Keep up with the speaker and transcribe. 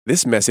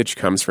This message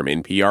comes from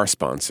NPR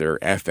sponsor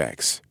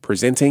FX,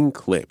 presenting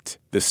Clipped,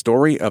 the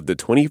story of the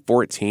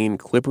 2014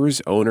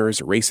 Clippers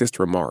owner's racist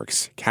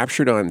remarks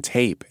captured on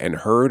tape and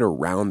heard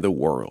around the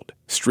world.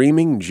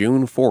 Streaming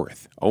June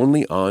 4th,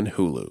 only on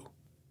Hulu.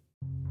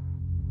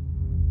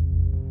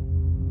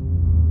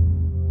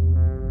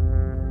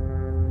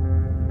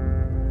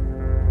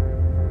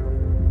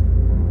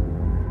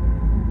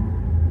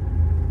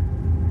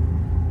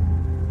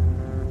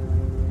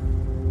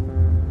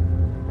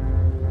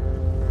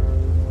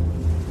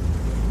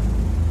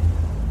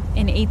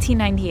 In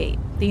 1898,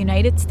 the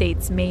United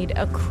States made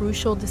a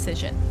crucial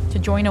decision to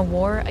join a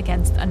war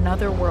against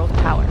another world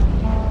power,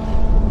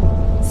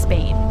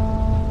 Spain.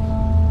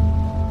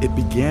 It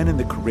began in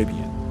the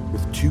Caribbean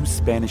with two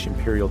Spanish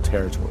imperial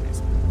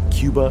territories,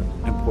 Cuba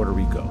and Puerto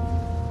Rico.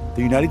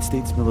 The United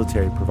States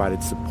military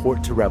provided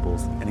support to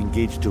rebels and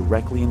engaged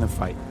directly in the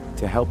fight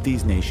to help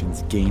these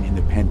nations gain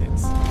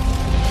independence.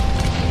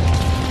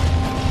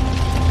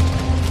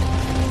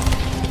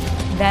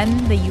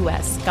 Then the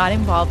U.S. got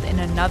involved in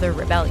another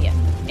rebellion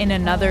in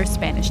another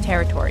Spanish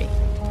territory.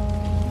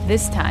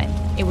 This time,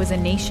 it was a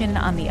nation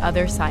on the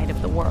other side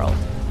of the world,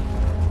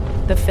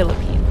 the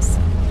Philippines.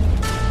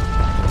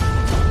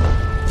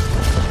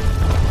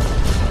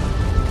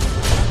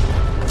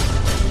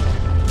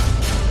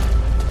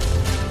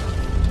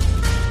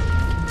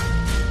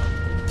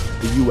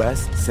 The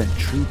U.S. sent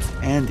troops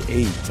and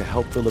aid to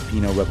help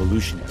Filipino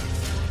revolutionaries.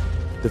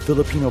 The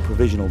Filipino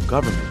Provisional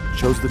Government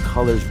chose the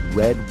colors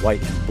red,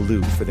 white, and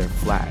blue for their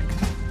flag,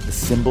 a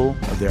symbol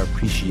of their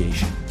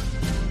appreciation.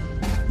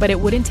 But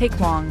it wouldn't take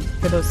long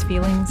for those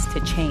feelings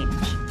to change.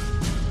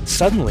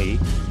 Suddenly,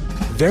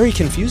 very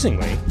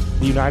confusingly,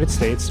 the United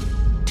States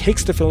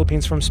takes the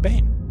Philippines from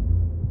Spain.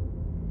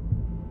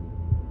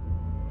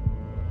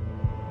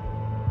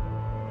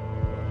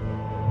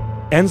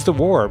 Ends the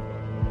war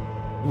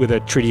with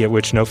a treaty at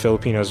which no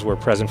Filipinos were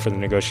present for the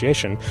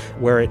negotiation,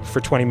 where it, for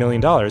 $20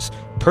 million,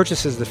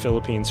 purchases the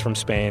Philippines from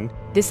Spain.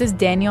 This is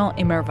Daniel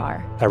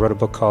Immerwahr. I wrote a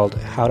book called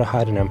How to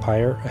Hide an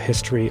Empire, A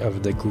History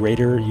of the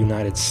Greater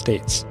United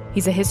States.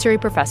 He's a history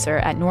professor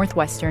at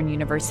Northwestern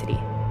University.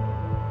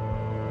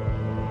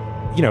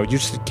 You know, you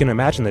just can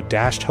imagine the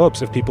dashed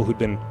hopes of people who'd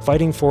been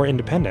fighting for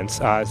independence.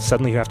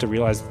 Suddenly you have to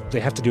realize they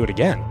have to do it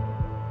again.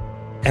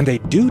 And they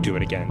do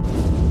it again.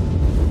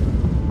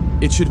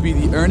 It should be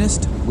the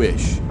earnest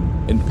wish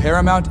and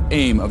paramount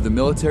aim of the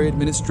military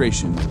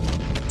administration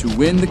to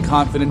win the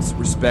confidence,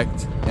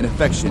 respect, and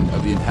affection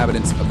of the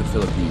inhabitants of the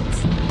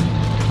Philippines.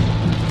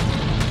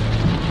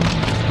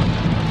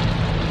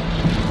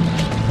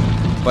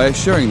 By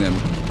assuring them,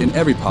 in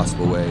every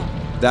possible way,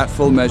 that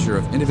full measure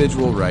of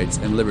individual rights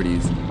and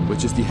liberties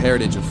which is the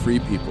heritage of free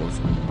peoples,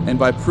 and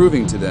by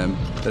proving to them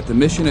that the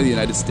mission of the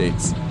United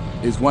States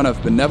is one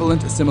of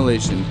benevolent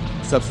assimilation,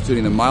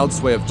 substituting the mild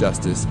sway of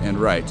justice and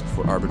right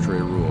for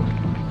arbitrary rule.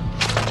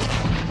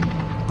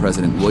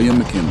 President William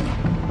McKinley.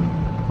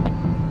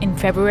 In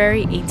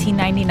February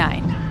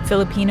 1899,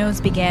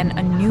 Filipinos began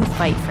a new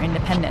fight for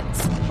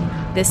independence,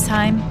 this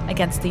time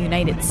against the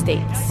United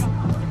States.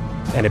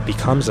 And it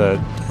becomes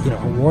a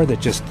war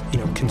that just,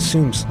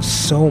 consumes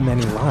so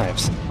many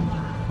lives.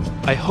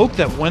 I hope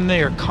that when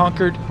they are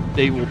conquered,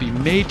 they will be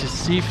made to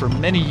see for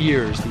many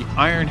years the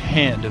iron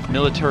hand of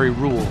military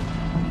rule,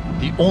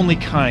 the only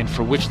kind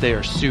for which they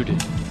are suited.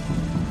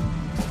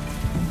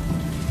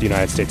 The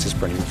United States is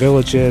burning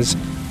villages.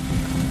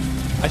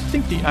 I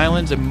think the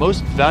island's a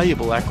most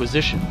valuable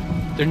acquisition.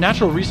 Their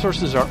natural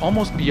resources are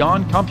almost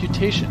beyond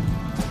computation.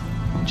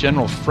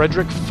 General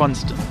Frederick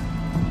Funston.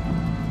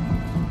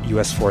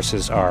 U.S.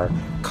 forces are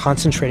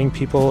concentrating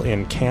people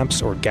in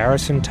camps or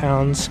garrison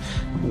towns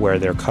where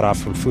they're cut off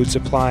from food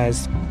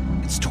supplies.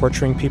 It's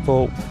torturing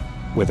people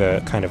with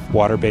a kind of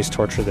water-based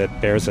torture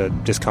that bears a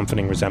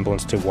discomforting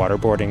resemblance to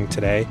waterboarding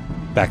today.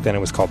 Back then it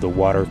was called the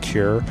water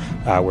cure,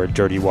 where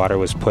dirty water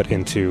was put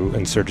into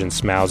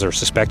insurgents' mouths or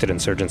suspected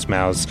insurgents'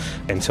 mouths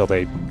until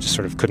they just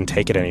sort of couldn't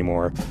take it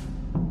anymore.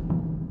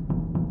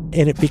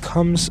 And it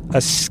becomes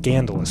a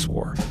scandalous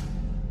war.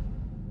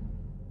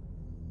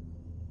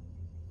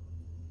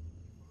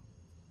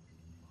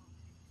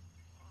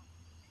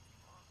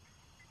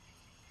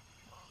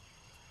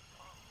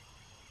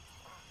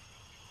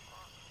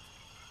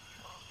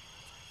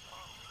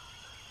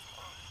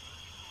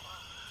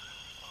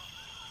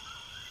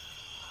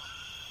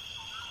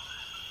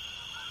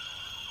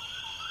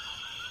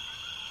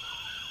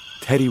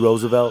 Teddy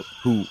Roosevelt,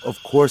 who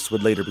of course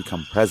would later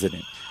become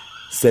president,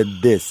 said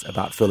this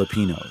about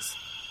Filipinos.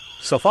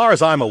 So far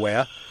as I'm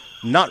aware,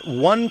 not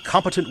one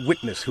competent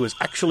witness who has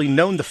actually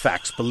known the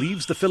facts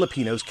believes the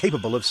Filipinos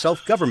capable of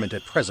self-government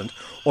at present,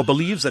 or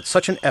believes that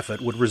such an effort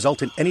would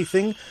result in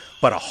anything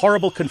but a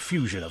horrible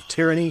confusion of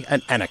tyranny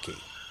and anarchy.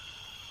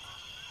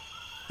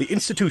 The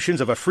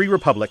institutions of a free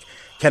republic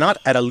cannot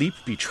at a leap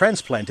be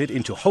transplanted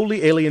into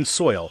wholly alien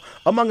soil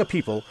among a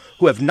people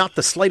who have not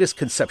the slightest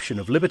conception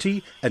of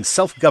liberty and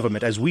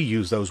self-government as we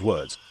use those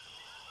words.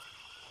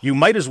 You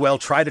might as well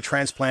try to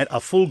transplant a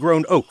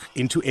full-grown oak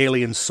into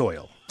alien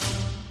soil.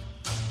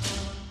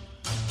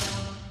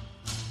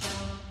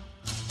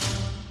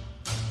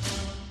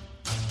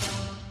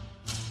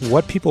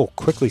 what people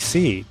quickly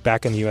see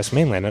back in the U.S.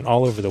 mainland and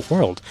all over the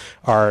world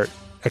are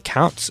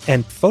accounts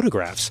and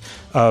photographs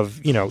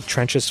of,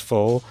 trenches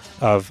full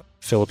of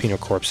Filipino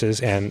corpses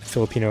and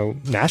Filipino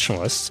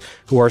nationalists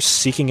who are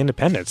seeking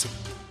independence,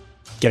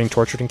 getting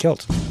tortured and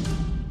killed.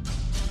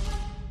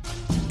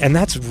 And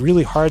that's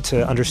really hard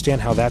to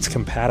understand how that's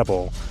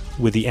compatible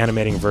with the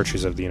animating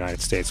virtues of the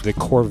United States, the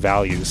core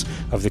values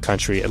of the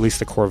country, at least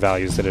the core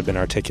values that had been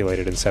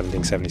articulated in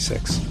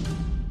 1776.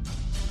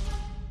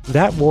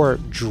 That war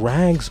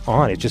drags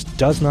on. It just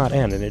does not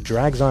end, and it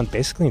drags on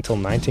basically until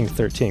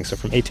 1913. So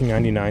from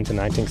 1899 to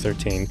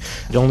 1913,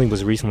 it only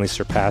was recently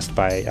surpassed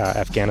by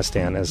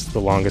Afghanistan as the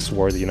longest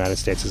war the United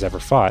States has ever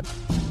fought.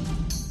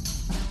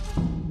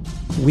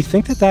 We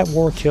think that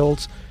war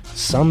killed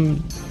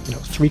some,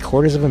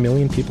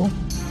 750,000 people.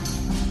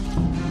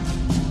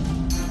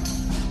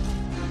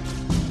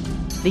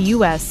 The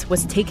U.S.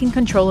 was taking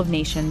control of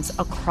nations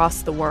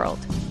across the world.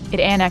 It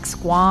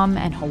annexed Guam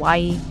and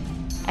Hawaii,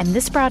 and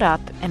this brought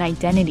up an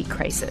identity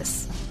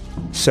crisis.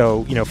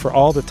 So, for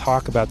all the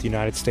talk about the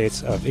United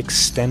States of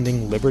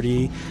extending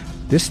liberty,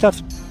 this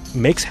stuff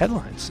makes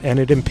headlines, and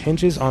it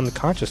impinges on the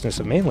consciousness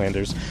of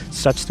mainlanders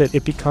such that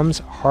it becomes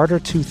harder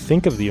to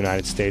think of the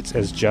United States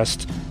as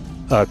just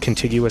a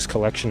contiguous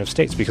collection of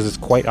states, because it's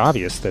quite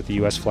obvious that the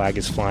U.S. flag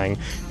is flying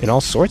in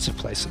all sorts of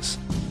places.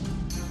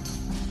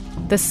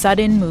 The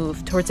sudden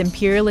move towards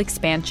imperial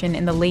expansion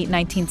in the late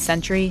 19th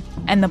century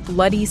and the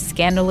bloody,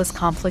 scandalous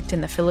conflict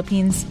in the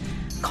Philippines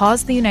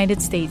caused the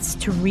United States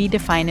to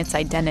redefine its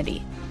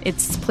identity,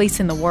 its place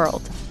in the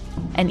world,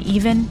 and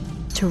even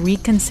to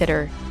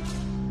reconsider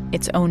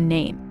its own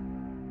name.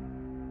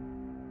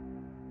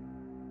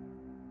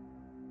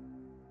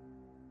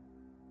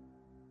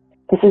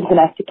 This is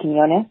Vanessa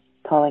Quinones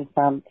calling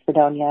from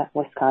Fredonia,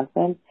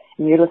 Wisconsin,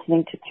 and you're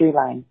listening to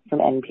Throughline from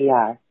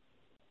NPR.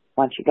 I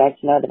want you guys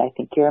to know that I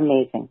think you're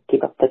amazing.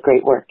 Keep up the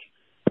great work.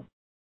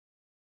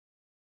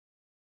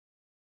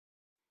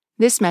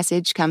 This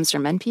message comes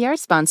from NPR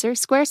sponsor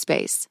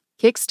Squarespace.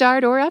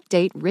 Kickstart or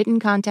update written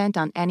content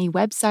on any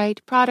website,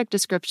 product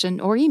description,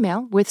 or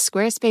email with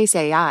Squarespace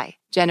AI,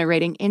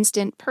 generating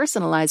instant,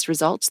 personalized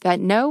results that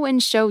know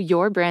and show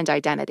your brand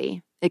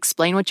identity.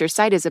 Explain what your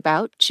site is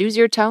about, choose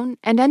your tone,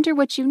 and enter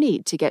what you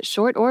need to get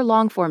short or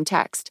long-form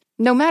text.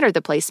 No matter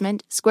the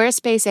placement,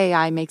 Squarespace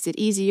AI makes it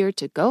easier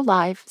to go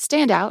live,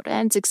 stand out,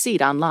 and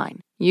succeed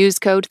online. Use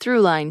code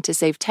THROUGHLINE to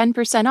save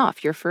 10%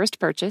 off your first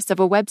purchase of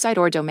a website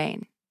or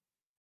domain.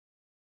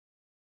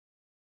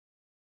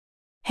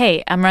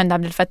 Hey, I'm Rand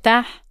Abdel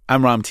Fattah.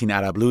 I'm Ramtin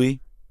Arablouei.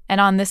 And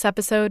on this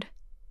episode,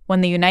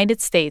 when the United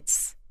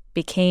States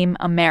became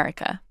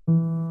America.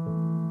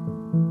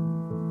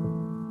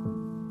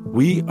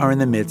 We are in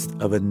the midst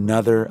of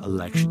another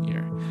election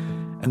year,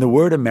 and the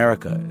word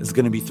America is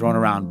going to be thrown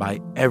around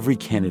by every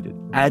candidate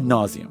ad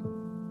nauseum.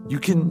 You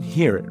can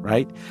hear it,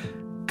 right?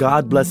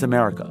 God bless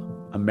America,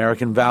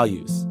 American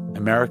values,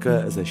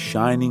 America as a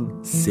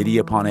shining city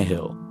upon a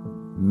hill.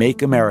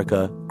 Make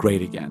America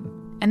great again.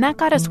 And that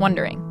got us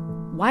wondering,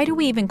 why do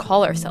we even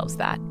call ourselves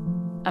that?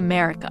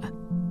 America.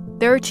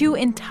 There are two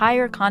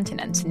entire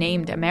continents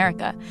named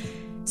America.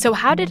 So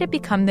how did it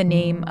become the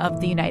name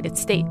of the United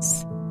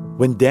States?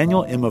 When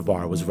Daniel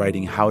Immerwahr was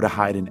writing How to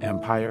Hide an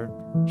Empire,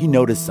 he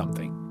noticed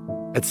something.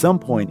 At some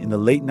point in the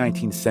late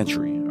 19th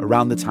century,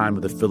 around the time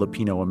of the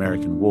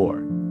Filipino-American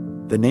War,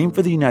 the name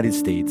for the United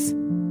States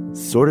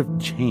sort of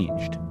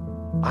changed.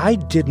 I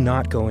did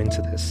not go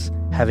into this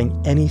having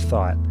any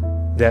thought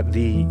that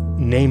the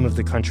name of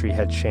the country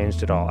had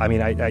changed at all. I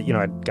mean, I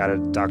got a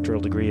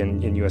doctoral degree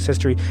in U.S.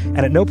 history, and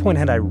at no point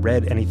had I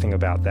read anything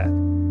about that.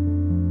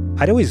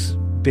 I'd always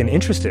been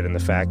interested in the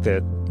fact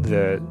that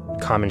the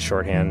common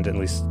shorthand, at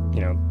least,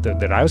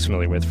 that I was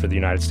familiar with for the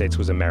United States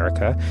was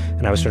America,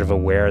 and I was sort of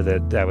aware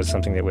that that was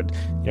something that would,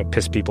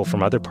 piss people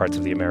from other parts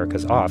of the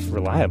Americas off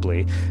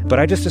reliably, but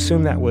I just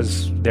assumed that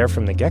was there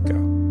from the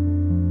get-go.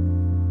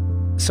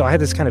 So I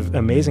had this kind of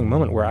amazing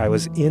moment where I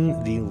was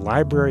in the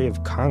Library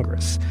of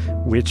Congress,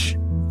 which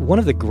one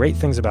of the great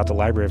things about the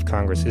Library of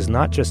Congress is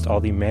not just all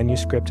the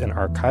manuscript and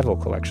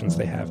archival collections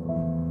they have.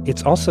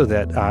 It's also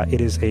that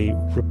it is a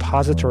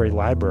repository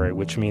library,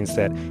 which means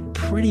that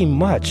pretty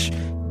much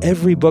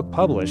every book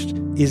published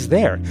is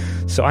there.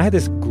 So I had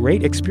this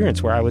great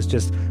experience where I was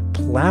just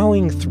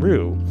plowing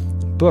through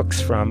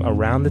books from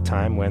around the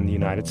time when the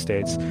United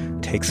States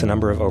takes a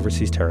number of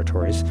overseas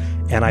territories,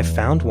 and I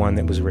found one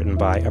that was written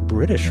by a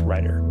British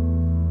writer.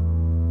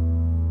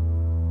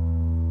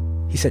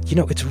 He said,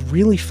 it's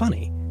really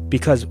funny,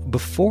 because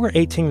before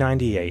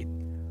 1898,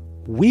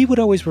 we would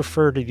always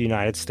refer to the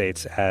United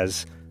States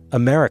as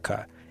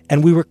America,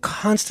 and we were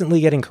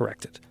constantly getting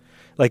corrected.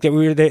 Like that,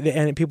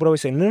 and people would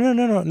always say,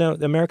 no,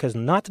 America is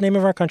not the name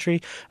of our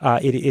country.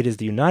 It is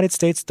the United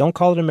States. Don't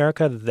call it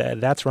America.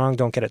 That's wrong.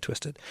 Don't get it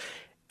twisted.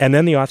 And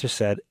then the author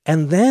said,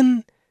 and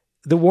then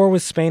the war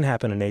with Spain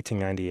happened in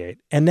 1898,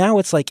 and now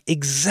it's like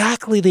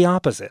exactly the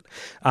opposite.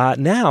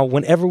 Now,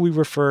 whenever we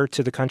refer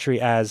to the country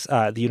as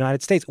the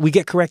United States, we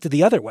get corrected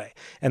the other way.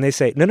 And they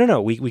say,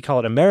 no, we call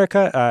it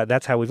America.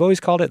 That's how we've always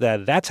called it.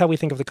 That's how we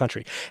think of the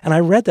country. And I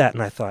read that,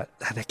 and I thought,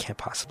 that can't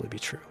possibly be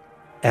true.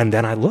 And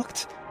then I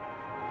looked.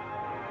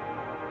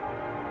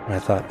 And I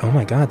thought, oh,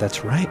 my God,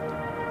 that's right.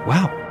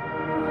 Wow.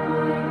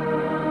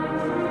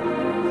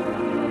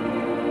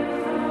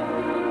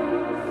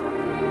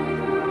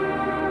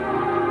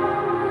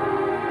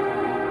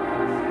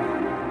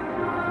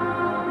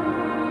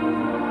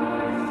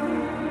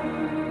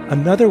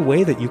 Another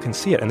way that you can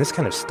see it, and this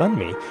kind of stunned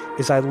me,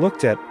 is I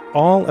looked at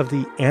all of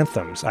the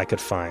anthems I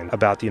could find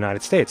about the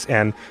United States.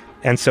 And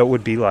so it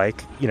would be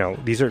like,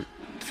 these are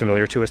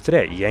familiar to us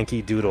today.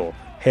 Yankee Doodle,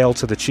 Hail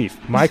to the Chief,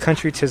 My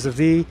Country 'Tis of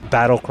Thee,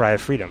 Battle Cry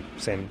of Freedom,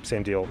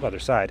 same deal, other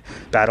side,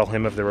 Battle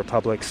Hymn of the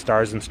Republic,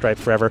 Stars and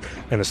Stripes Forever,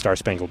 and the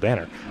Star-Spangled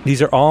Banner.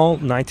 These are all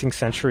 19th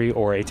century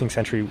or 18th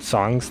century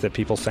songs that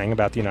people sang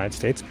about the United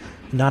States.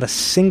 Not a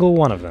single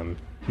one of them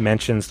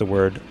mentions the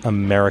word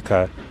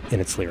America in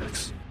its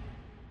lyrics.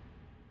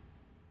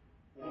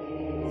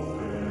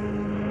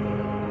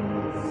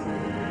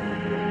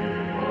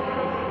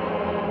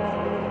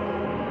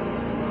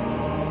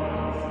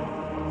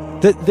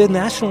 The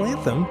national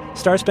anthem,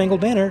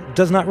 Star-Spangled Banner,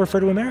 does not refer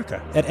to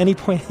America at any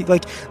point.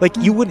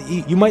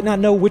 You might not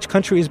know which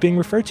country is being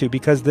referred to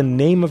because the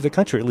name of the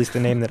country, at least the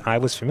name that I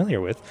was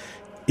familiar with,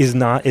 is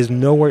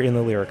nowhere in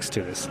the lyrics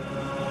to this.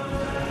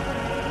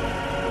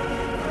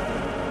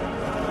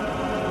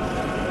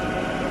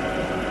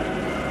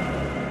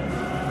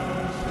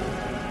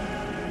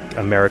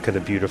 America the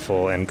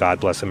Beautiful and God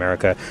Bless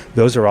America,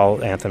 those are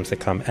all anthems that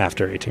come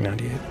after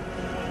 1898.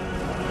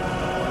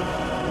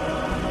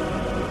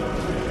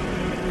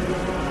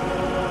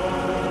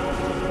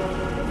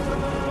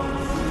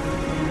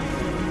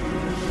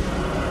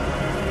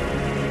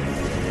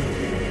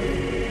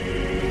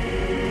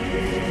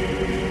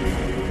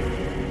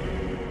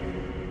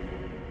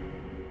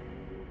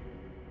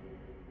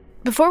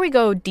 Before we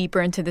go deeper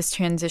into this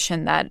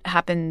transition that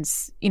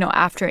happens,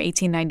 after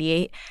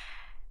 1898,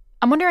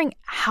 I'm wondering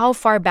how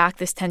far back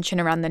this tension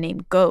around the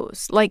name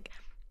goes. Like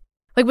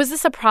was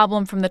this a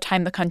problem from the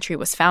time the country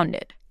was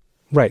founded?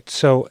 Right.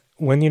 So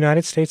when the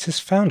United States is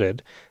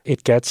founded,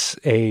 it gets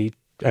a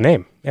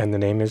name, and the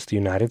name is the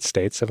United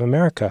States of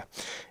America.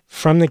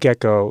 From the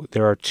get-go,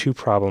 there are two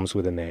problems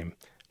with the name.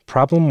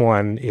 Problem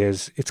one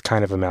is it's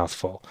kind of a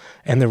mouthful.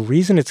 And the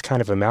reason it's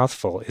kind of a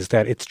mouthful is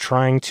that it's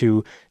trying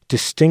to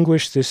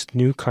distinguish this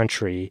new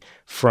country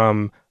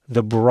from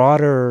the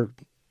broader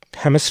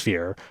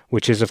hemisphere,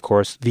 which is, of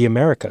course, the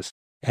Americas.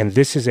 And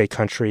this is a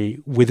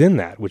country within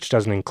that, which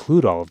doesn't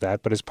include all of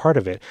that, but as part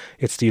of it,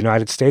 it's the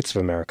United States of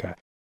America.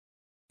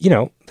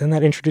 Then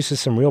that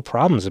introduces some real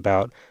problems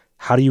about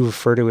how do you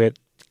refer to it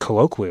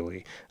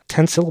colloquially.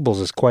 10 syllables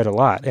is quite a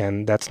lot,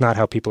 and that's not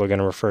how people are going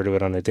to refer to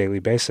it on a daily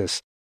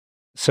basis.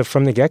 So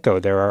from the get-go,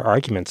 there are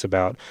arguments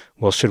about,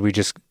 well, should we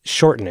just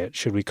shorten it?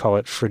 Should we call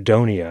it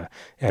Fredonia?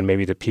 And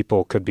maybe the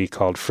people could be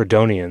called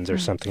Fredonians or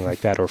something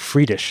like that, or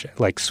Friedish,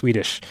 like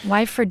Swedish.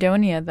 Why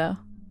Fredonia, though?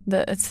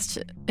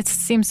 It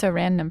seems so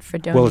random,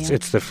 Fredonia. Well,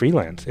 it's the free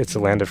land. It's the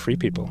land of free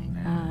people.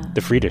 The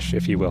Friedish,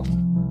 if you will.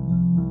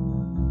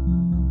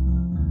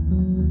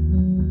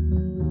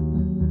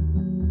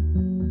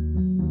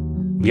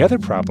 The other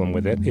problem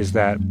with it is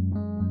that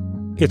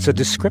it's a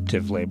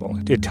descriptive label.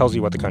 It tells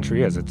you what the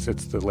country is. It's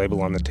the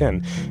label on the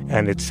tin.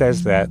 And it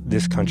says that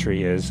this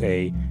country is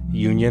a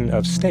union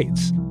of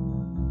states.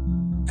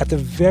 At the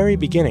very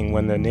beginning,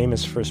 when the name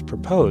is first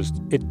proposed,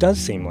 it does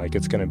seem like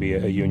it's going to be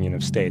a union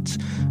of states.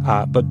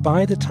 But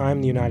by the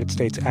time the United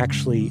States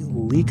actually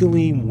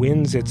legally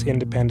wins its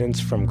independence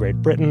from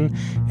Great Britain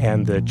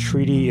and the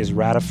treaty is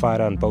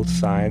ratified on both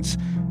sides,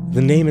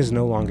 the name is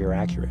no longer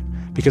accurate.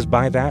 Because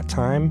by that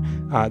time,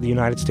 the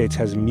United States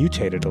has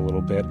mutated a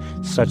little bit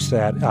such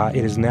that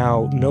it is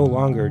now no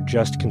longer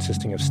just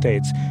consisting of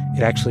states.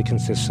 It actually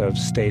consists of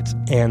states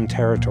and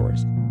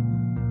territories.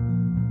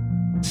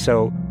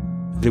 So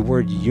the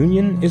word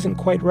union isn't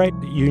quite right.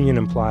 Union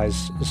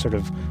implies a sort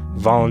of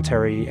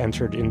voluntary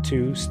entered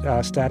into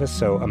status,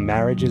 so a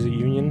marriage is a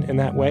union in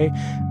that way.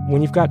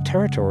 When you've got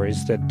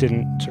territories that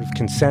didn't sort of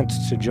consent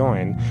to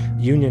join,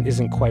 union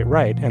isn't quite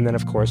right. And then,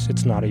 of course,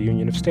 it's not a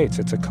union of states.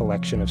 It's a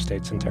collection of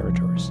states and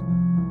territories.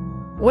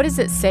 What does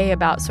it say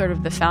about sort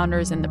of the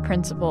founders and the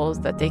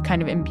principles that they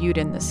kind of imbued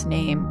in this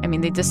name? I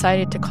mean, they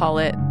decided to call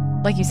it,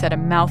 like you said, a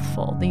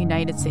mouthful, the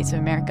United States of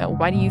America.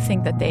 Why do you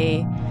think that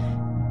they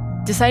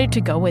decided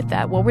to go with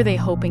that? What were they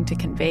hoping to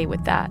convey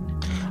with that?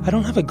 I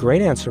don't have a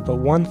great answer, but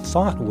one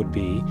thought would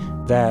be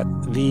that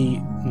the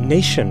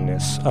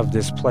nationness of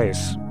this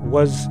place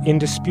was in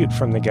dispute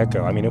from the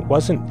get-go. I mean, it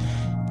wasn't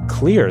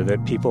clear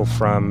that people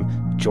from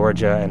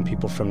Georgia and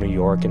people from New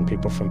York and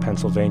people from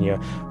Pennsylvania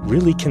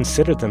really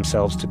considered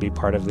themselves to be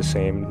part of the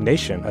same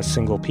nation, a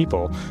single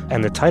people.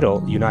 And the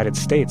title, United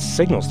States,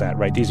 signals that,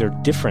 right? These are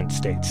different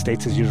states.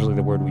 States is usually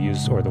the word we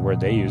use or the word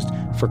they used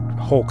for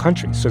whole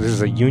countries. So this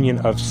is a union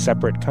of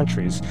separate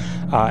countries.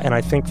 And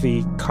I think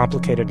the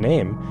complicated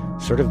name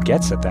sort of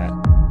gets at that.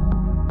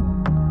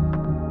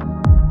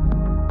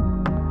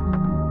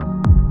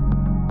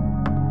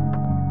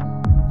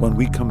 When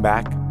we come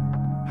back,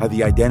 how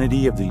the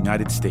identity of the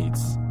United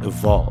States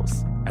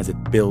evolves as it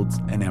builds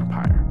an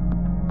empire.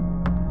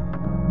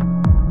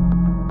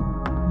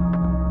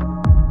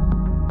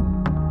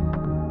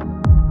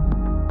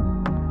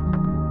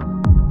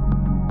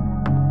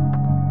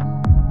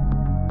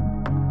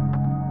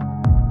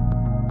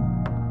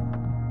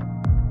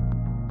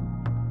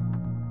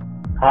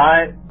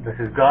 Hi, this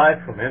is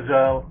Guy from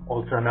Israel,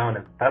 also known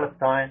as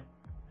Palestine,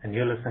 and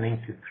you're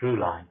listening to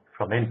Throughline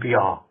from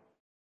NPR.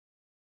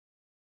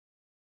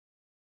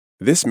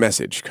 This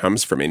message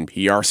comes from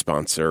NPR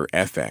sponsor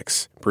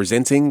FX,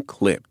 presenting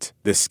Clipped,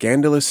 the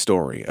scandalous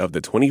story of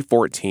the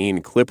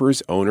 2014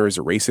 Clippers owner's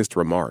racist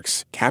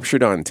remarks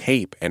captured on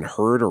tape and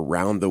heard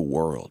around the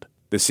world.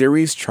 The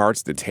series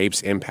charts the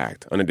tape's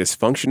impact on a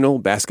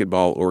dysfunctional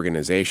basketball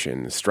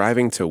organization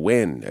striving to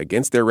win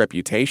against their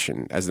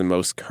reputation as the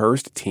most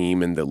cursed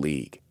team in the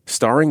league.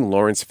 Starring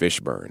Lawrence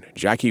Fishburne,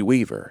 Jackie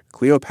Weaver,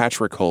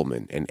 Cleopatra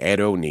Coleman, and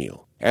Ed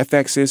O'Neill.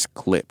 FX's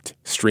Clipped,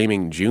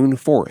 streaming June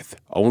 4th,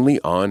 only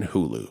on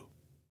Hulu.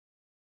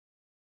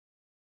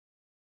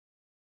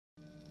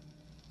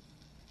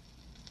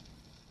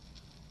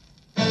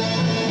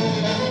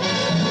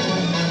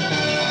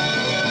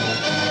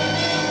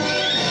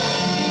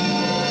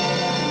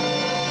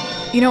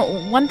 You know,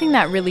 one thing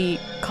that really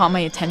caught my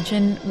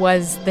attention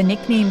was the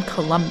nickname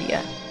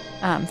Columbia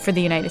for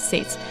the United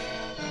States.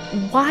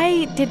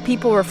 Why did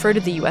people refer to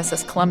the U.S.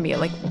 as Columbia?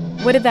 Like,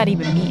 what did that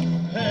even mean?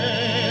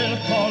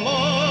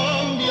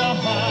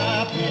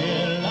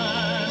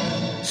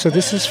 So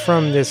this is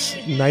from this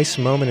nice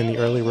moment in the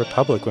early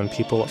republic when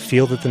people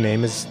feel that the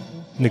name is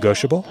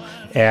negotiable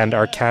and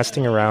are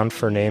casting around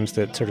for names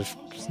that sort of,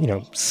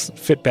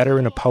 fit better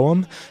in a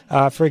poem,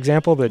 for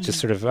example, that just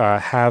sort of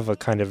have a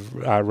kind of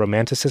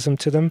romanticism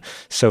to them.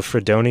 So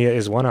Fredonia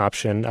is one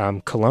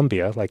option.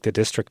 Columbia, like the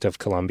District of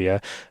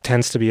Columbia,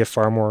 tends to be a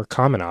far more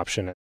common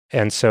option.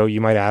 And so you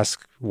might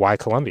ask, why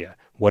Columbia?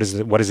 What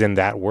is in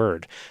that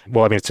word?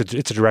 Well, I mean, it's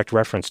a direct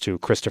reference to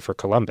Christopher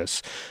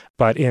Columbus.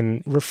 But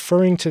in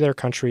referring to their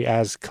country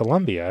as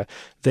Columbia,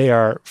 they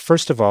are,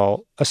 first of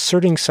all,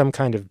 asserting some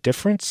kind of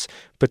difference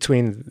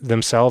between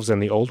themselves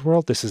and the Old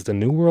World. This is the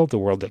New World, the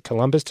world that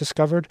Columbus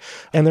discovered.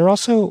 And they're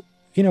also,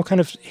 kind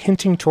of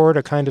hinting toward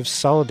a kind of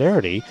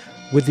solidarity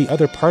with the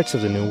other parts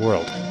of the New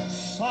World.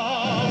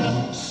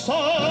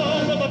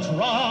 Son of a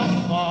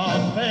drum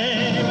of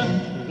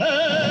fame,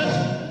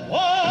 let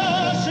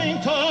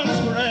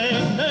Washington's great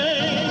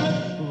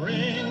name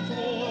ring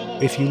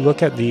through. If you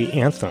look at the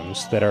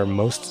anthems that are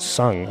most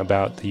sung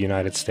about the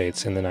United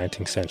States in the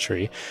 19th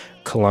century,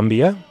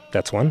 Columbia,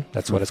 that's one.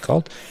 That's what it's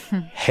called.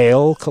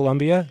 Hail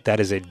Columbia, that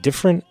is a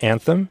different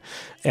anthem.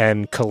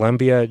 And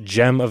Columbia,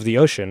 Gem of the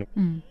Ocean.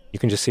 You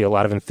can just see a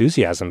lot of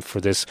enthusiasm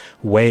for this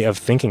way of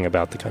thinking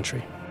about the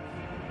country.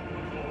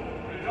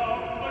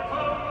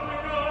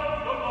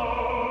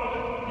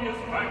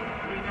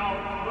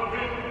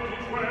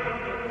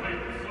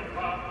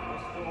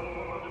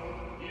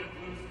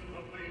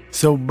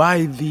 So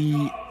by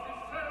the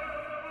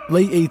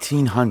late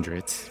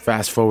 1800s,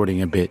 fast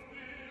forwarding a bit,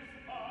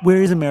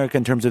 where is America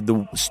in terms of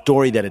the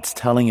story that it's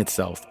telling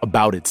itself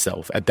about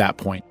itself at that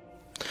point?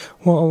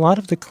 Well, a lot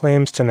of the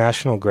claims to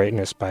national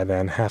greatness by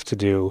then have to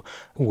do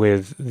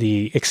with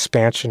the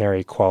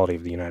expansionary quality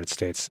of the United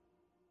States.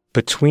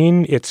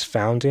 Between its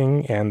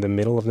founding and the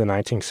middle of the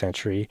 19th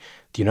century,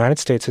 the United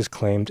States has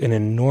claimed an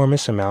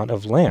enormous amount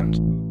of land.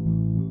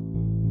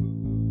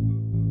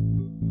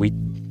 We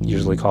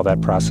usually call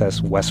that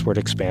process westward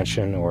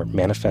expansion or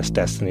manifest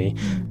destiny.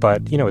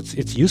 But,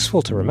 it's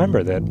useful to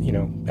remember that,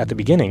 at the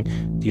beginning,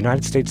 the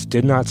United States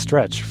did not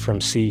stretch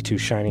from sea to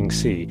shining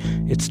sea.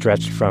 It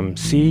stretched from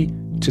sea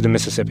to the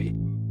Mississippi.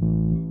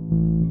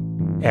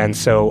 And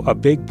so a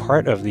big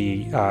part of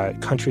the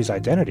country's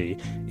identity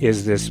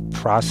is this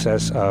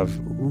process of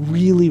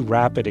really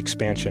rapid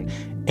expansion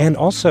and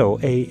also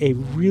a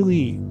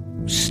really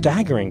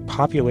staggering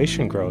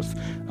population growth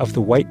of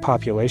the white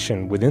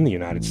population within the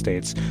United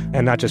States,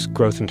 and not just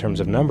growth in terms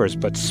of numbers,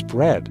 but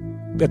spread.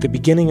 At the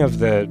beginning of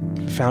the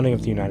founding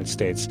of the United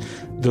States,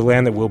 the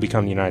land that will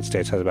become the United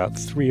States has about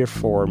 3 or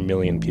 4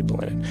 million people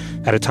in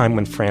it, at a time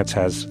when France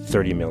has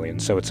 30 million.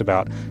 So it's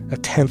about a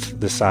tenth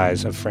the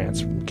size of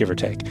France, give or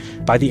take.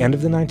 By the end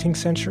of the 19th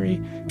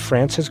century,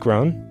 France has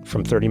grown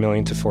from 30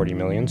 million to 40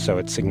 million, so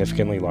it's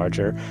significantly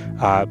larger.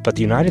 But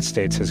the United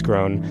States has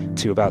grown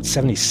to about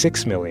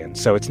 76 million,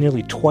 so it's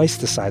nearly twice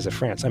the size of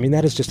France. I mean,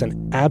 that is just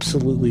an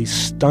absolutely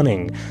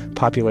stunning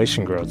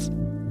population growth.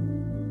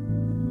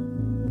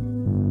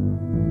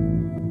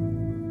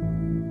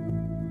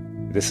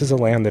 This is a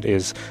land that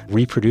is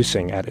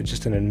reproducing at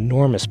just an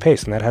enormous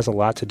pace, and that has a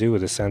lot to do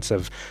with a sense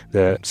of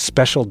the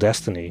special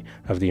destiny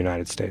of the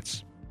United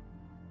States.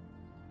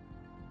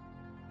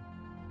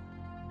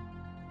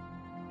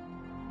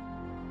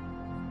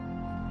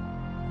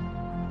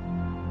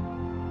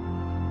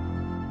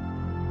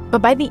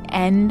 But by the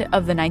end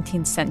of the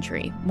 19th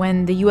century,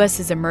 when the U.S.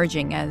 is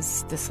emerging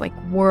as this,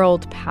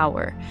 world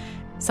power,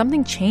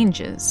 something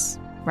changes,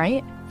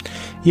 right?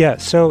 Yeah,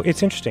 so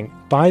it's interesting.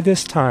 By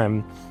this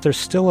time, there's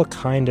still a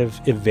kind of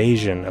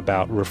evasion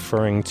about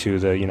referring to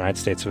the United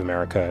States of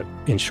America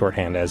in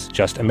shorthand as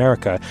just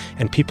America,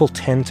 and people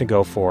tend to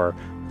go for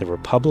the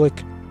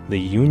Republic,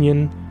 the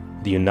Union,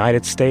 the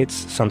United States.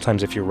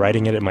 Sometimes if you're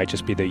writing it, it might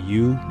just be the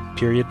U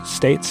period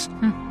states.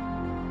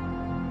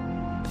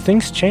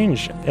 Things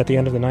change at the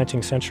end of the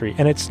 19th century,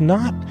 and it's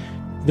not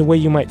the way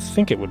you might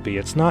think it would be.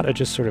 It's not a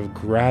just sort of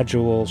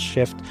gradual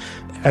shift.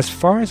 As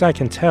far as I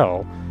can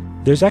tell,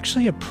 there's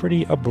actually a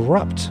pretty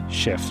abrupt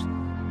shift.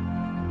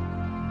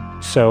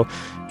 So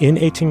in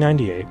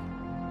 1898,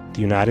 the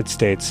United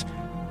States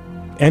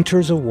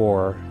enters a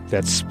war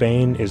that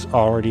Spain is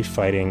already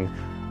fighting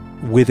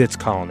with its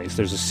colonies.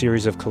 There's a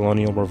series of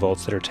colonial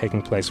revolts that are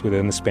taking place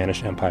within the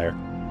Spanish Empire.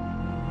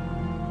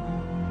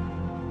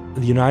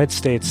 The United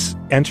States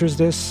enters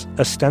this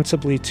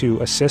ostensibly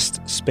to assist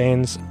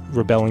Spain's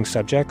rebelling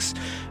subjects,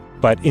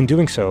 but in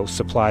doing so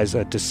supplies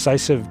a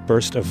decisive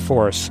burst of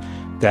force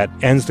that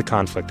ends the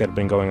conflict that had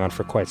been going on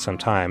for quite some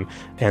time,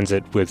 ends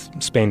it with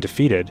Spain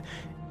defeated.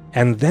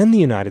 And then the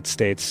United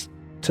States,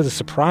 to the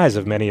surprise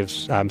of many of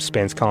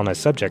Spain's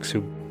colonized subjects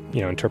who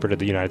interpreted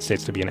the United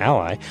States to be an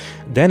ally,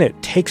 then it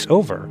takes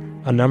over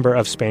a number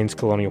of Spain's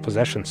colonial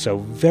possessions. So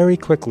very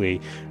quickly,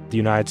 the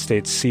United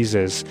States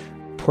seizes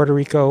Puerto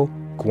Rico,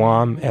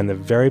 Guam, and the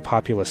very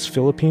populous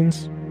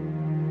Philippines.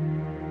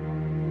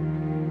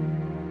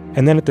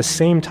 And then at the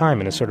same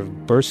time, in a sort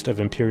of burst of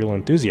imperial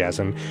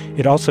enthusiasm,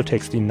 it also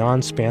takes the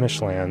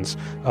non-Spanish lands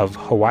of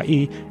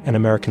Hawaii and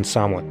American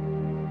Samoa.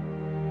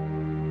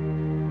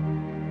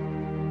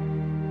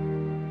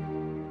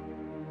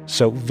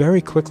 So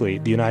very quickly,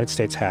 the United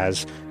States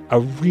has a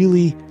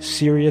really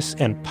serious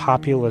and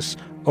populous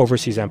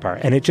overseas empire.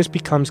 And it just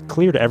becomes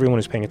clear to everyone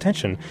who's paying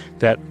attention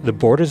that the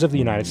borders of the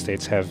United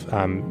States have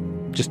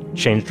just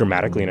changed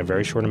dramatically in a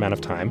very short amount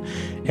of time,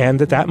 and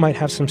that might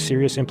have some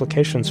serious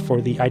implications for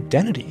the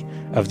identity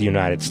of the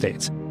United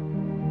States.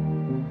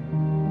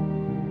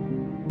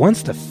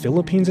 Once the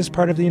Philippines is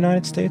part of the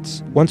United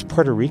States, once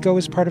Puerto Rico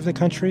is part of the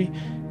country,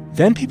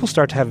 then people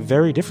start to have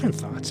very different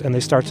thoughts, and they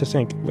start to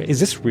think, is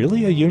this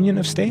really a union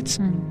of states?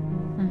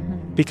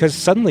 Mm-hmm. Because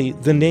suddenly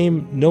the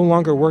name no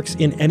longer works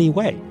in any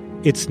way.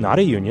 It's not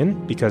a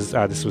union, because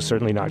this was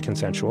certainly not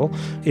consensual.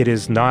 It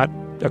is not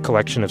a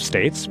collection of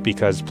states,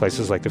 because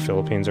places like the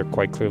Philippines are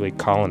quite clearly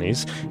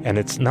colonies, and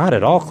it's not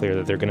at all clear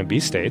that they're going to be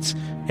states.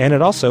 And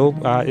it also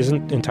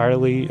isn't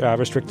entirely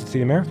restricted to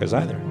the Americas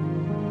either.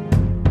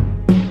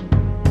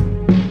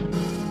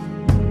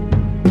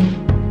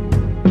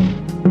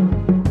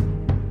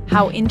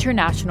 How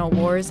international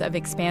wars of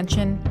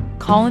expansion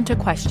call into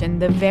question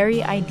the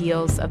very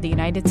ideals of the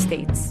United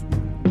States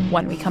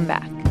when we come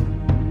back.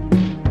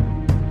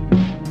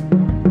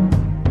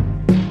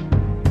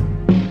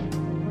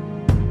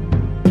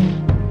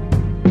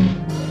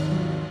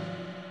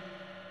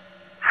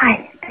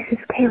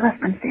 Kayla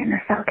from San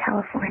Rafael,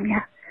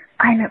 California.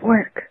 I'm at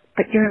work,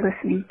 but you're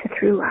listening to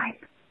Throughline.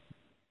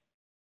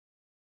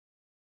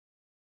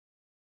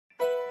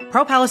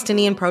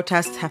 Pro-Palestinian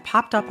protests have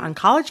popped up on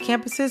college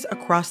campuses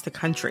across the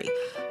country.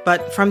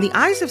 But from the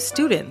eyes of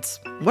students,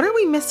 what are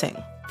we missing?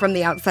 From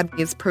the outside,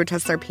 these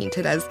protests are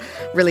painted as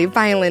really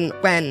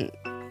violent when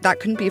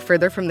that couldn't be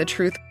further from the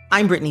truth.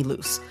 I'm Brittany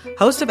Luce,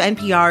 host of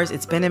NPR's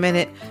It's Been a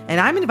Minute, and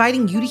I'm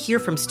inviting you to hear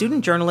from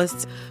student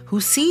journalists who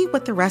see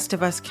what the rest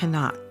of us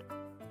cannot.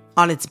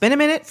 On It's Been a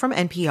Minute from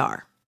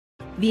NPR.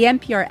 The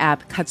NPR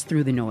app cuts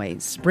through the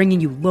noise, bringing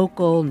you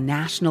local,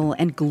 national,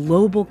 and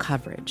global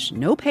coverage.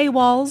 No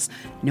paywalls,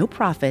 no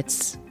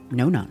profits,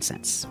 no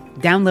nonsense.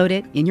 Download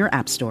it in your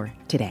app store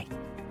today.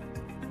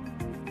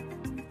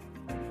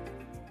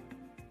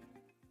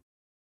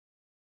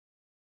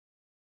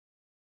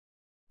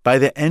 By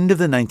the end of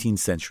the 19th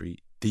century,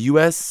 the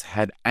U.S.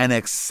 had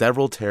annexed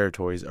several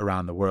territories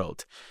around the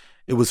world.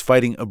 It was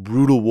fighting a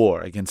brutal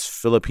war against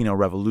Filipino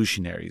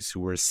revolutionaries who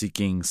were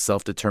seeking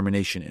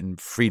self-determination and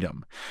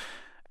freedom.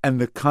 And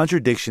the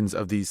contradictions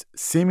of these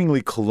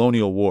seemingly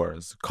colonial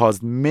wars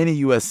caused many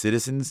U.S.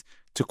 citizens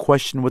to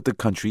question what the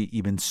country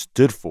even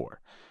stood for.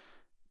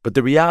 But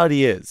the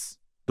reality is,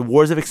 the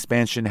wars of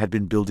expansion had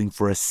been building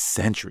for a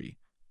century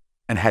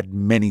and had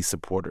many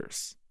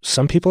supporters.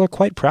 Some people are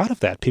quite proud of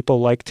that. People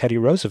like Teddy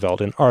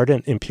Roosevelt, an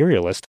ardent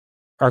imperialist,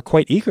 are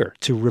quite eager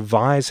to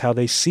revise how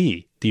they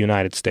see the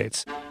United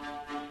States.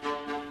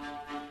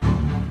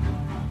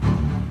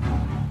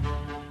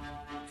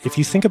 If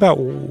you think about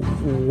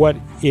what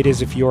it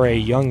is if you're a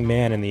young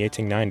man in the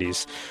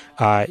 1890s,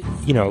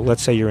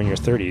 let's say you're in your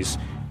 30s,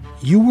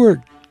 you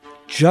were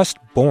just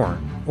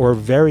born or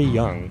very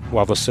young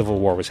while the Civil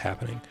War was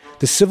happening.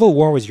 The Civil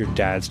War was your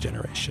dad's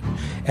generation.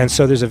 And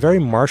so there's a very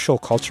martial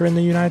culture in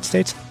the United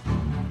States.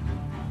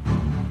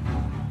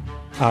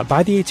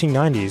 By the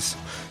 1890s,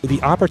 the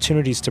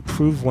opportunities to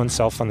prove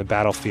oneself on the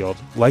battlefield,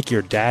 like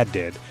your dad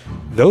did,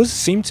 those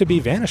seem to be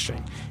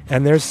vanishing.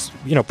 And there's,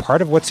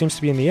 part of what seems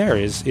to be in the air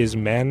is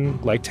men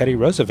like Teddy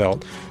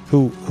Roosevelt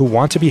who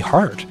want to be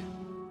hard.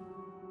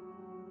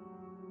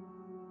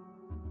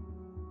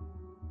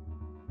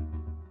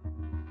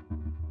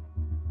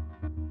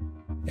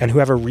 And who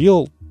have a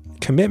real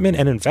commitment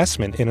and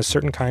investment in a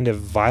certain kind of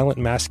violent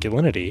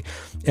masculinity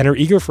and are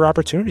eager for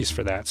opportunities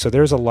for that. So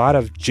there's a lot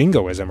of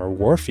jingoism or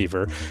war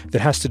fever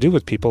that has to do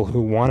with people who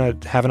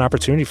want to have an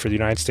opportunity for the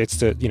United States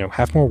to,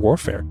 have more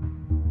warfare.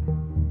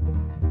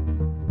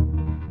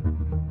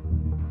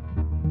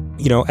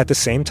 At the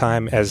same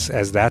time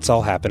as that's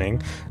all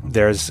happening,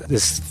 there's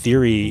this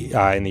theory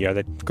in the air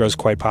that grows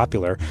quite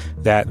popular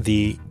that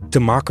the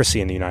democracy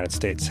in the United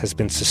States has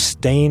been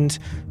sustained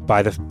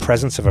by the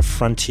presence of a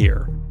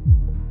frontier.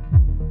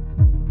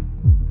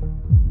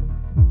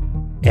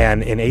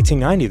 And in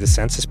 1890, the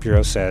Census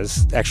Bureau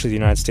says, actually, the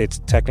United States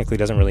technically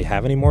doesn't really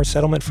have any more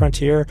settlement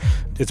frontier.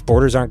 Its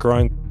borders aren't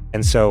growing.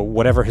 And so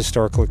whatever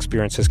historical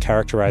experience has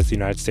characterized the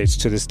United States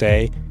to this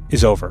day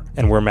is over.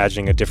 And we're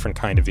imagining a different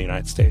kind of the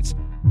United States.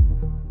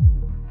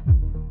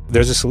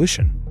 There's a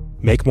solution.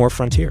 Make more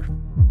frontier.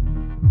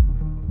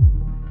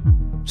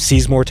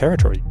 Seize more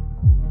territory.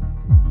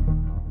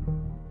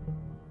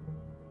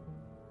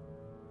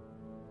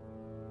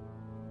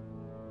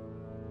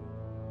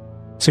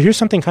 So here's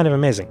something kind of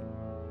amazing.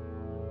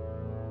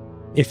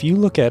 If you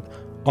look at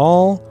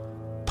all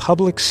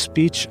public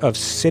speech of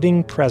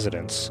sitting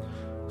presidents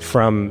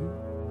from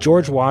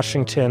George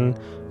Washington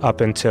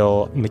up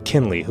until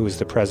McKinley, who was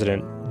the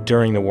president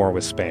during the war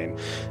with Spain,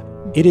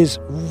 it is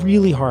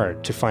really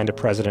hard to find a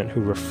president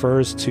who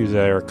refers to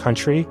their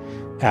country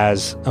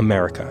as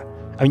America.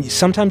 I mean,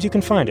 sometimes you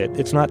can find it.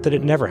 It's not that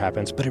it never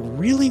happens, but it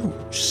really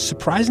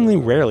surprisingly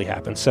rarely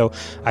happens. So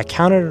I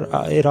counted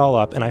it all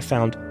up, and I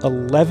found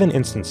 11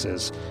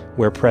 instances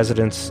where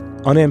presidents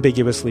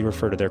unambiguously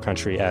refer to their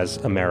country as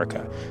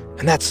America.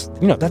 And that's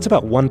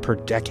about one per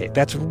decade.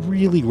 That's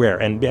really rare.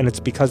 And it's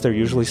because they're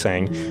usually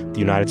saying the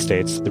United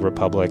States, the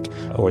Republic,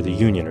 or the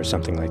Union, or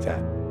something like that.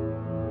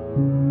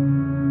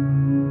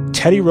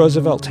 Teddy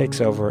Roosevelt takes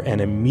over,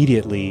 and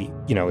immediately,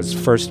 his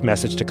first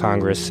message to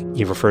Congress,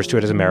 he refers to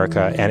it as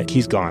America, and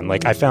he's gone.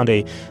 Like, I found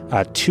a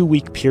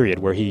 2-week period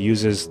where he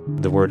uses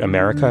the word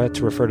America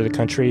to refer to the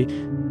country,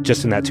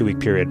 just in that 2-week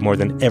period, more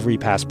than every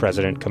past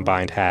president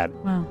combined had.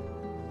 Wow.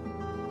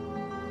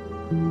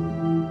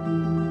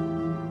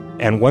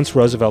 And once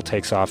Roosevelt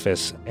takes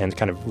office and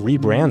kind of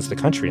rebrands the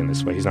country in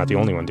this way, he's not the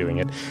only one doing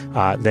it,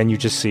 then you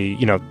just see,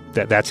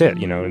 that's it.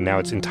 Now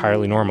it's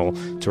entirely normal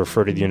to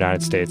refer to the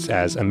United States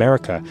as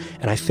America.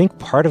 And I think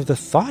part of the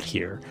thought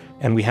here,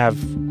 and we have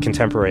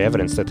contemporary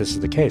evidence that this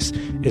is the case,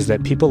 is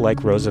that people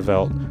like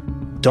Roosevelt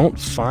don't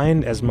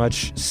find as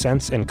much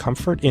sense and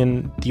comfort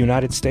in the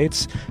United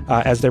States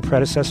as their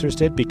predecessors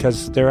did,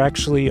 because they're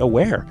actually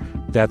aware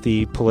that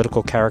the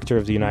political character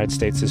of the United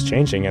States is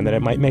changing and that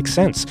it might make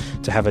sense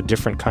to have a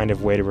different kind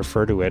of way to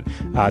refer to it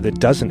that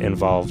doesn't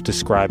involve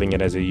describing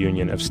it as a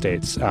union of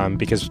states,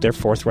 because they're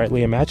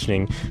forthrightly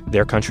imagining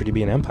their country to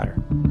be an empire.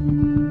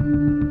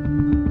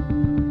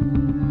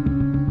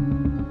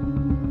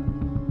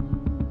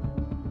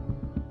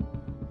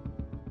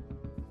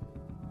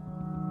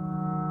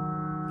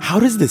 How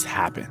does this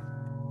happen?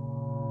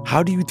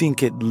 How do you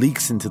think it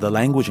leaks into the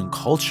language and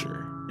culture?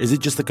 Is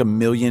it just like a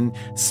million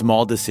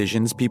small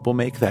decisions people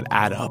make that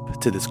add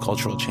up to this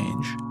cultural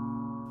change?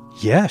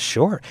 Yeah,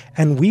 sure.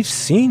 And we've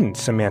seen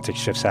semantic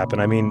shifts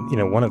happen. I mean,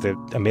 one of the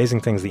amazing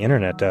things the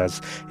internet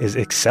does is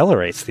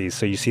accelerates these,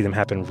 so you see them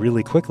happen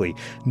really quickly.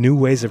 New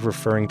ways of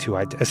referring to,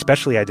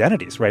 especially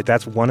identities, right?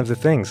 That's one of the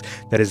things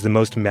that is the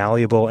most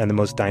malleable and the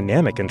most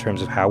dynamic in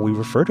terms of how we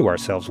refer to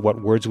ourselves,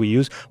 what words we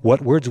use,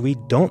 what words we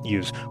don't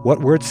use,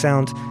 what words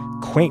sound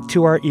quaint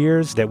to our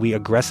ears that we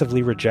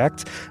aggressively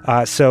reject.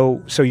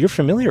 So you're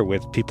familiar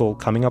with people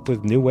coming up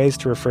with new ways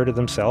to refer to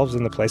themselves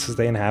and the places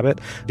they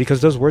inhabit, because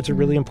those words are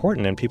really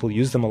important and people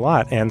use them a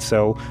lot. And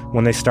so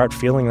when they start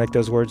feeling like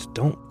those words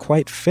don't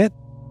quite fit,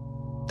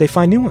 they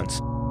find new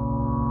ones.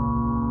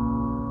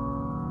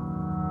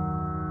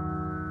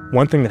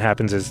 One thing that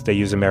happens is they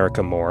use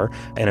America more,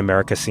 and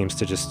America seems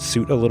to just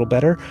suit a little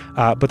better.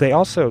 But they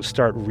also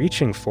start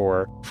reaching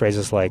for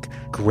phrases like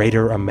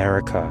Greater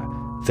America,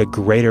 the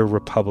Greater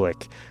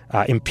Republic,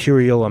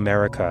 Imperial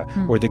America,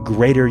 or the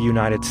Greater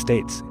United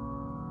States.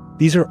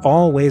 These are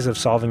all ways of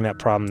solving that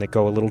problem that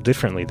go a little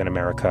differently than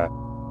America.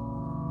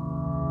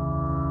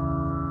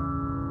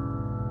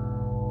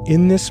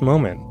 In this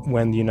moment,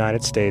 when the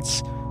United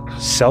States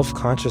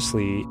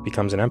self-consciously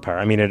becomes an empire,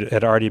 I mean, it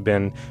had already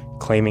been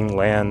claiming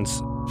lands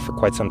for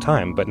quite some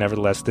time, but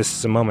nevertheless, this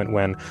is a moment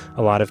when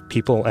a lot of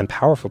people and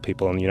powerful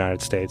people in the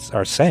United States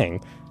are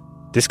saying,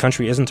 this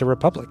country isn't a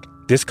republic.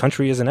 This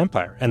country is an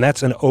empire, and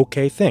that's an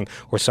okay thing.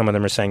 Or some of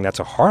them are saying that's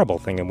a horrible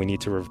thing and we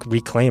need to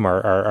reclaim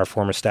our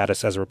former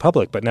status as a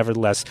republic. But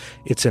nevertheless,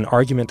 it's an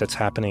argument that's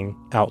happening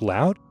out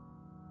loud.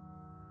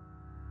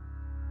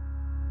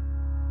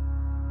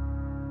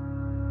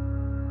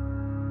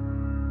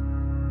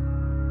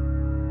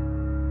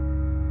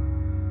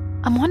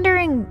 I'm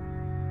wondering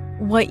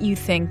what you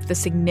think the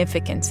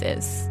significance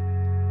is,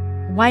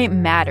 why it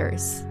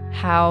matters,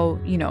 how,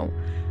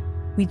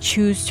 we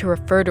choose to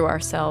refer to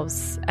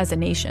ourselves as a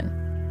nation.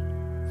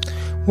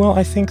 Well,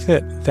 I think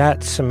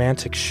that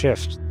semantic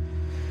shift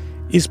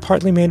is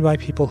partly made by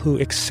people who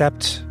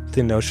accept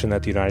the notion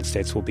that the United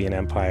States will be an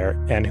empire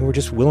and who are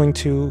just willing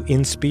to,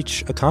 in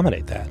speech,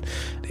 accommodate that.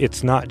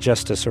 It's not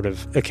just a sort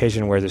of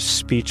occasion where the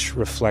speech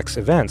reflects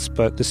events,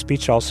 but the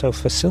speech also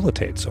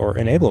facilitates or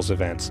enables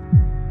events.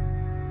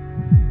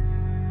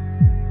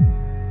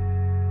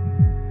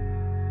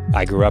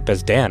 I grew up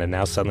as Dan, and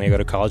now suddenly I go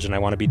to college and I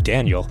want to be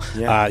Daniel.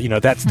 Yeah.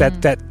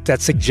 That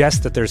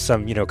suggests that there's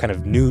some, kind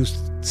of new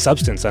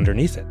substance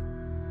underneath it.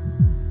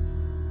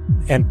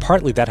 And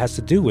partly that has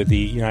to do with the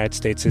United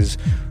States'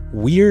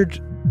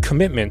 weird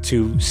commitment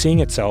to seeing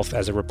itself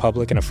as a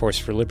republic and a force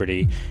for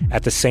liberty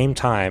at the same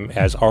time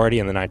as already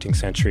in the 19th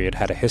century it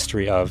had a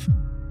history of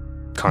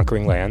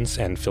conquering lands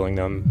and filling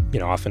them,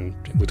 often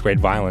with great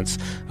violence,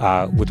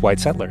 with white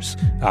settlers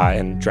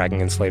and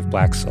dragging enslaved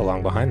blacks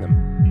along behind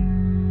them.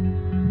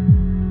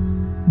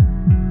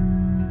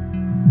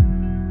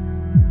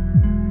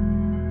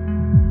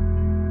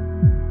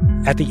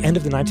 At the end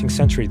of the 19th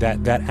century,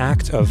 that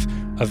act of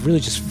really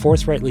just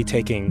forthrightly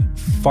taking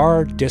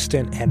far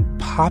distant and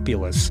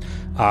populous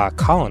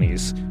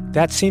colonies,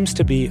 that seems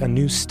to be a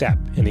new step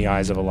in the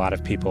eyes of a lot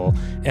of people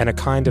and a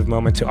kind of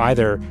moment to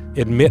either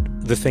admit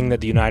the thing that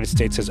the United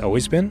States has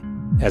always been,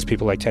 as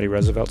people like Teddy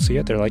Roosevelt see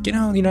it. They're like, the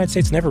United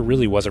States never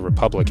really was a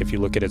republic if you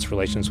look at its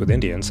relations with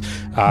Indians.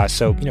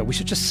 So we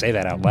should just say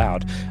that out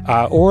loud.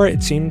 Or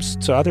it seems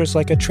to others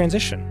like a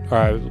transition,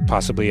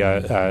 possibly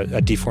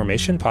a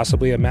deformation,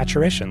 possibly a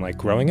maturation, like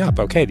growing up.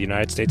 Okay, the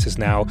United States is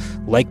now,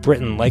 like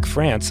Britain, like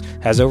France,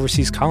 has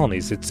overseas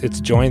colonies. It's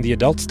joined the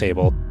adults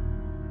table.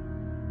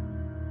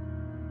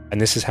 And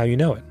this is how you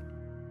know it.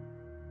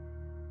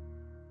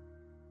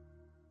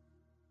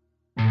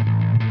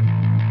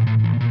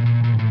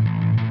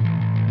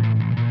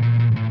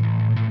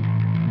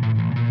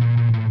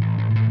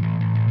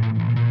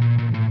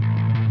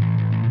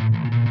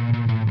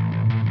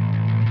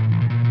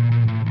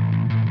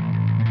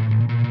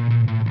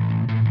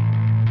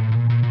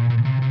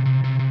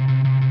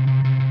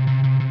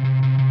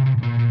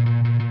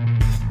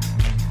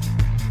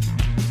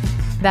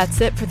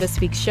 That's it for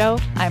this week's show.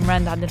 I'm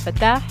Rand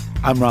Abdelfatah.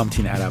 I'm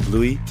Ramtin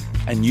Arablouei,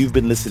 and you've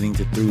been listening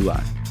to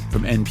Throughline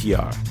from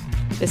NPR.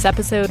 This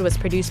episode was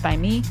produced by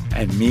me.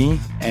 And me,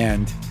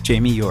 and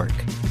Jamie York,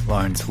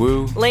 Lawrence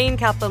Wu, Lane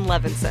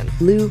Kaplan-Levinson,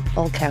 Lou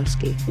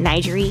Olkowski,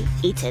 Nigeri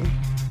Eaton.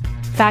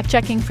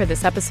 Fact-checking for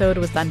this episode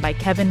was done by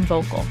Kevin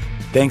Vogel.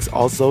 Thanks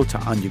also to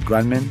Anya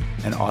Grunman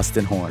and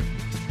Austin Horn.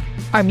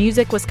 Our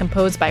music was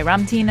composed by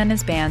Ramtin and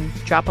his band,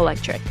 Drop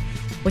Electric,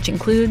 which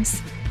includes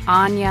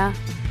Anya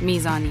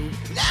Mizani.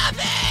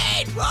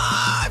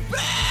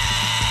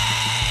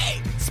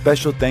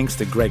 Special thanks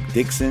to Greg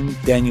Dixon,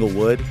 Daniel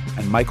Wood,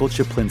 and Michael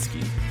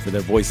Chaplinsky for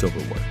their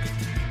voiceover work.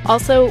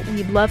 Also,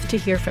 we'd love to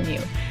hear from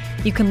you.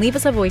 You can leave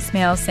us a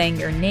voicemail saying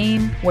your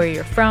name, where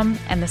you're from,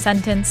 and the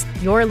sentence,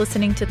 "You're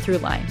listening to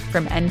Throughline"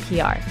 from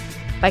NPR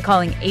by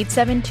calling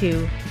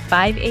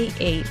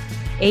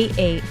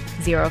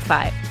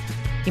 872-588-8805.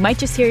 You might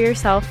just hear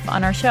yourself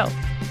on our show.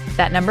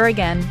 That number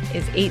again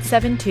is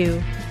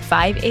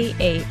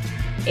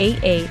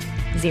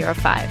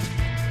 872-588-8805.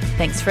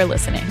 Thanks for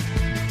listening.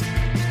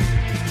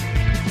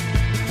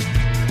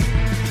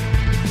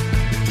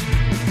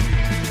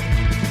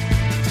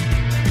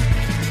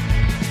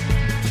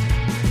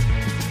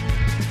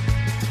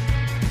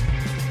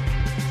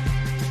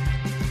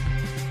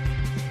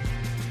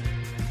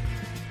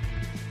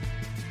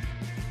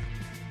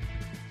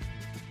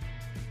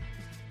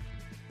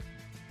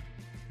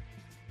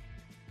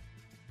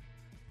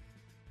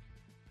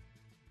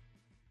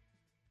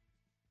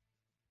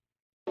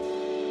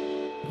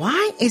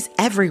 Why is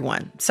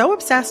everyone so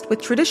obsessed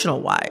with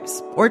traditional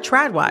wives or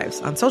trad wives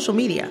on social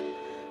media?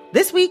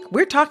 This week,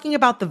 we're talking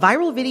about the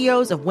viral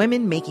videos of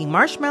women making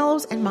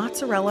marshmallows and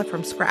mozzarella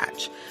from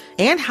scratch,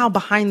 and how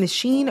behind the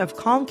sheen of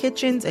calm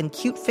kitchens and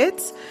cute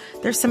fits,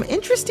 there's some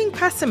interesting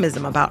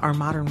pessimism about our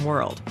modern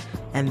world.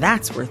 And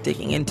that's worth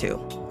digging into.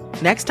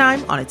 Next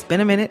time on It's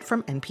Been a Minute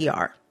from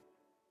NPR.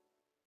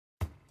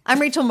 I'm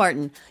Rachel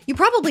Martin. You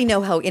probably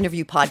know how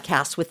interview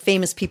podcasts with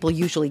famous people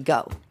usually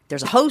go.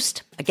 There's a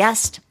host, a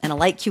guest, and a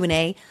light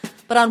Q&A.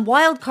 But on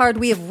Wildcard,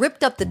 we have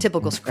ripped up the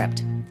typical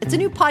script. It's a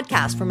new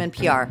podcast from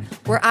NPR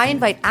where I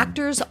invite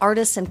actors,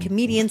 artists, and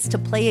comedians to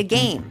play a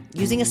game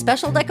using a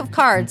special deck of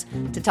cards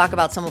to talk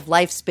about some of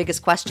life's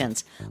biggest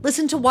questions.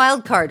 Listen to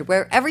Wildcard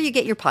wherever you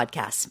get your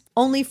podcasts,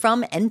 only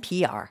from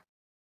NPR.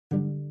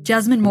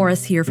 Jasmine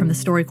Morris here from the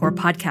StoryCorps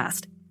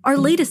podcast. Our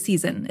latest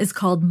season is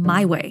called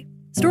My Way.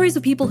 Stories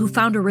of people who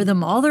found a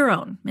rhythm all their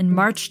own and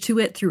marched to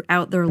it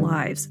throughout their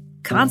lives.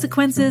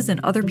 Consequences and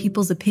other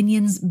people's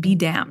opinions be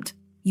damned.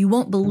 You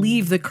won't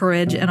believe the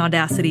courage and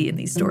audacity in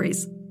these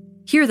stories.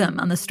 Hear them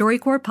on the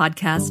StoryCorps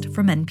podcast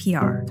from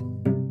NPR.